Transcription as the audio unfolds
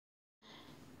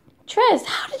Tris,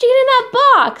 how did you get in that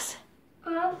box?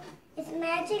 It's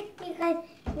magic because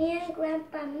me and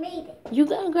Grandpa made it. You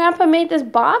and Grandpa made this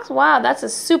box? Wow, that's a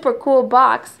super cool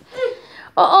box.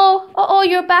 Uh-oh,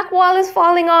 your back wall is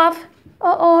falling off.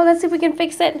 Uh-oh, let's see if we can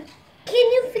fix it. Can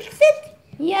you fix it?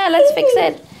 Yeah, let's fix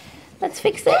it. Let's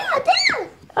fix it. There.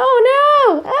 Oh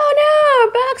no,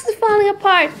 our box is falling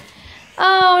apart.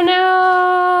 Oh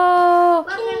no.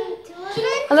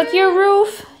 Oh, look, your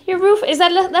roof is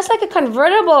that's like a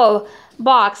convertible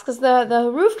box because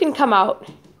the roof can come out.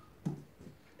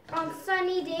 On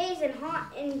sunny days and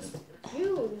hot in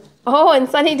June. Oh, and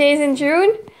sunny days in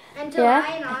June? And July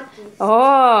and August.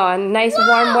 Oh, nice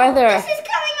warm weather. This is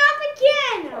coming up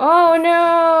again. Oh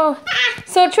no.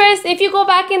 So Tris, if you go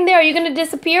back in there, are you gonna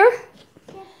disappear?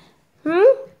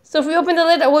 So if we open the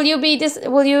lid, will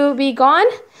you be gone?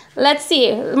 Let's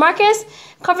see. Marcus,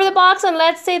 cover the box and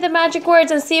let's say the magic words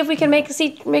and see if we can make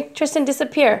Tristan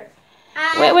disappear.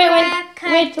 Wait,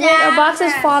 our box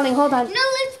is falling. Hold on. No,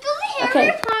 let's go to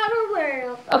Harry Potter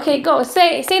world. Okay, go.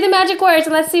 Say the magic words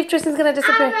and let's see if Tristan's gonna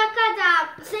disappear.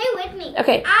 Abracadabra. Say it with me.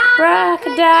 Okay.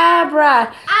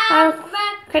 Abracadabra.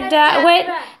 Abracadabra. Wait.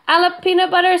 I love peanut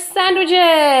butter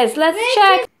sandwiches. Let's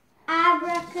check.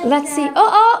 Abracadabra. Let's see.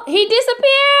 Oh, he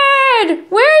disappeared.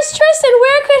 Where is Tristan?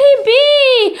 Where could he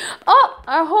be?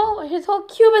 Oh, his whole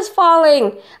cube is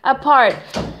falling apart.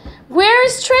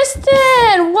 Where's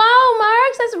Tristan? Wow,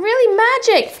 Marks, that's really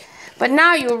magic. But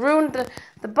now you ruined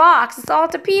the box. It's all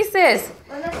to pieces.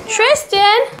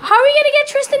 Tristan, how are we going to get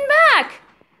Tristan back?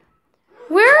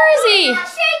 Where is he?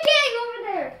 It's shaking over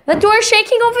there. The door's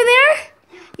shaking over there?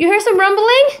 You hear some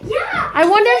rumbling? Yeah. I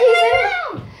wonder if he's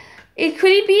in.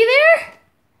 Could he be there?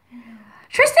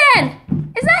 Tristan,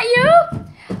 is that you?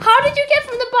 How did you get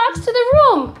from the box to the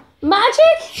room?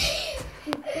 Magic?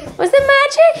 Was it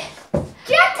magic?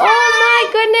 Oh my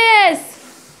goodness!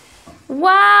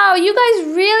 Wow, you guys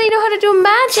really know how to do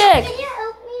magic. Can you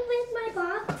help me with my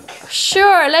box?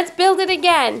 Sure, let's build it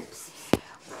again.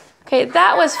 Okay,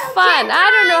 that was fun. I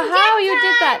don't know how you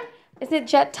did that. Is it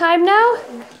jet time now?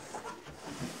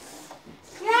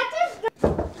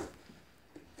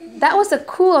 That was a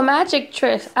cool magic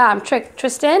trick,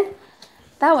 Tristan.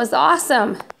 That was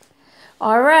awesome.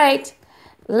 All right,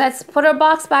 let's put our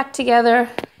box back together.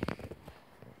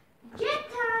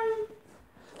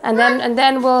 And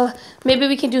then maybe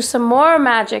we can do some more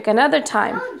magic another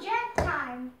time. Oh, jet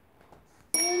time.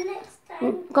 See you next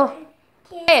time. Go.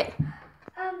 Okay.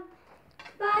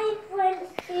 Bye, friends.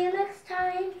 See you next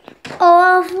time.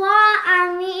 Au revoir,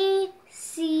 amis.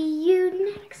 See you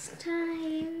next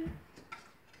time.